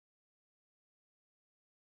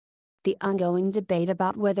The ongoing debate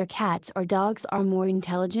about whether cats or dogs are more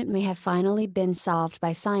intelligent may have finally been solved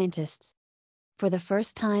by scientists. For the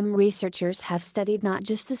first time, researchers have studied not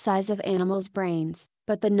just the size of animals' brains,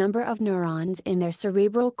 but the number of neurons in their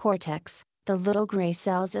cerebral cortex, the little gray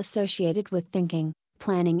cells associated with thinking,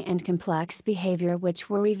 planning and complex behavior, which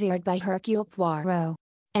were revered by Hercule Poirot.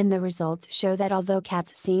 And the results show that although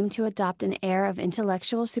cats seem to adopt an air of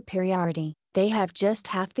intellectual superiority, they have just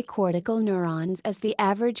half the cortical neurons as the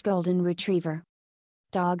average golden retriever.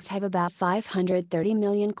 Dogs have about 530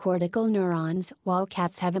 million cortical neurons, while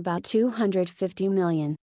cats have about 250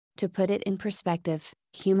 million. To put it in perspective,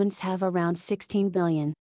 humans have around 16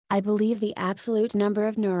 billion. I believe the absolute number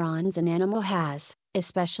of neurons an animal has,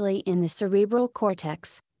 especially in the cerebral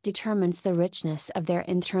cortex, determines the richness of their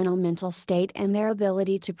internal mental state and their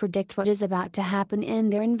ability to predict what is about to happen in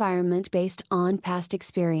their environment based on past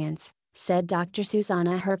experience, said Dr.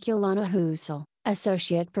 Susanna Herculana Husel,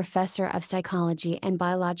 Associate Professor of Psychology and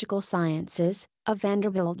Biological Sciences, of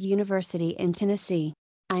Vanderbilt University in Tennessee.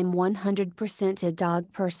 I'm 100% a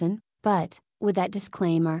dog person, but, with that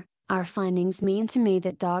disclaimer, our findings mean to me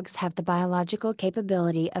that dogs have the biological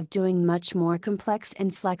capability of doing much more complex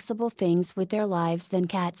and flexible things with their lives than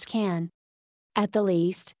cats can. At the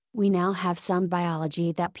least, we now have some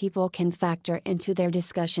biology that people can factor into their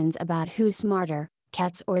discussions about who's smarter,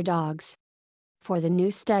 cats or dogs. For the new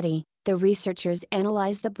study, the researchers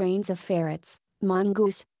analyzed the brains of ferrets,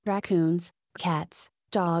 mongoose, raccoons, cats,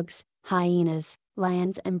 dogs, hyenas,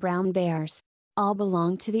 lions and brown bears. All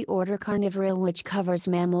belong to the order Carnivora, which covers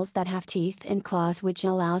mammals that have teeth and claws, which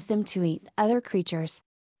allows them to eat other creatures.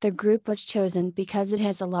 The group was chosen because it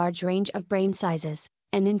has a large range of brain sizes,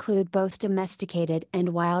 and include both domesticated and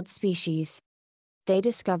wild species. They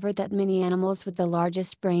discovered that many animals with the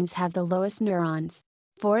largest brains have the lowest neurons.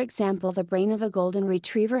 For example, the brain of a golden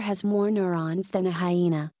retriever has more neurons than a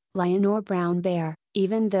hyena, lion or brown bear,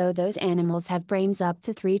 even though those animals have brains up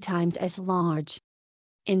to 3 times as large.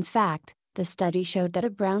 In fact, the study showed that a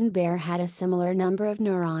brown bear had a similar number of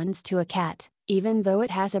neurons to a cat, even though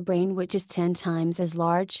it has a brain which is 10 times as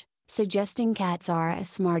large, suggesting cats are as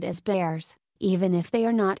smart as bears, even if they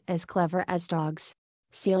are not as clever as dogs.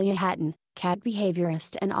 Celia Hatton, cat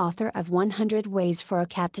behaviorist and author of 100 Ways for a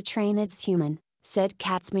Cat to Train Its Human, said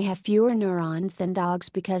cats may have fewer neurons than dogs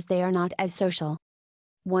because they are not as social.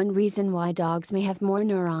 One reason why dogs may have more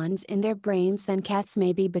neurons in their brains than cats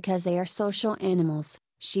may be because they are social animals,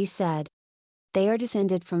 she said. They are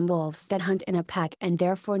descended from wolves that hunt in a pack and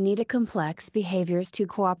therefore need complex behaviors to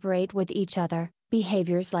cooperate with each other,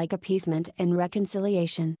 behaviors like appeasement and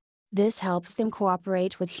reconciliation. This helps them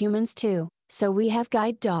cooperate with humans too, so we have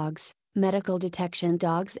guide dogs, medical detection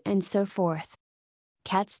dogs and so forth.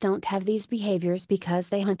 Cats don't have these behaviors because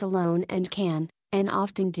they hunt alone and can, and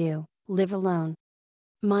often do, live alone.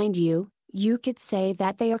 Mind you, you could say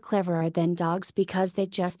that they are cleverer than dogs because they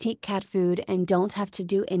just eat cat food and don't have to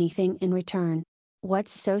do anything in return.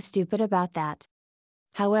 What's so stupid about that?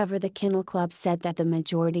 However, the Kennel Club said that the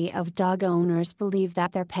majority of dog owners believe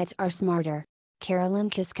that their pets are smarter. Carolyn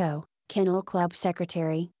Kisco, Kennel Club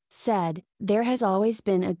secretary, said, "There has always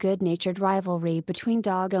been a good-natured rivalry between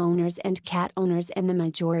dog owners and cat owners, and the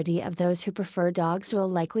majority of those who prefer dogs will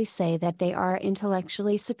likely say that they are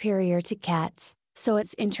intellectually superior to cats. So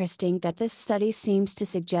it's interesting that this study seems to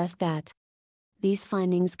suggest that these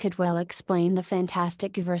findings could well explain the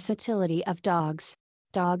fantastic versatility of dogs.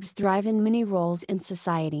 Dogs thrive in many roles in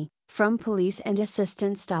society, from police and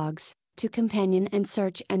assistance dogs, to companion and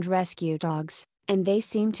search and rescue dogs, and they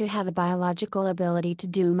seem to have a biological ability to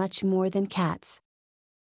do much more than cats.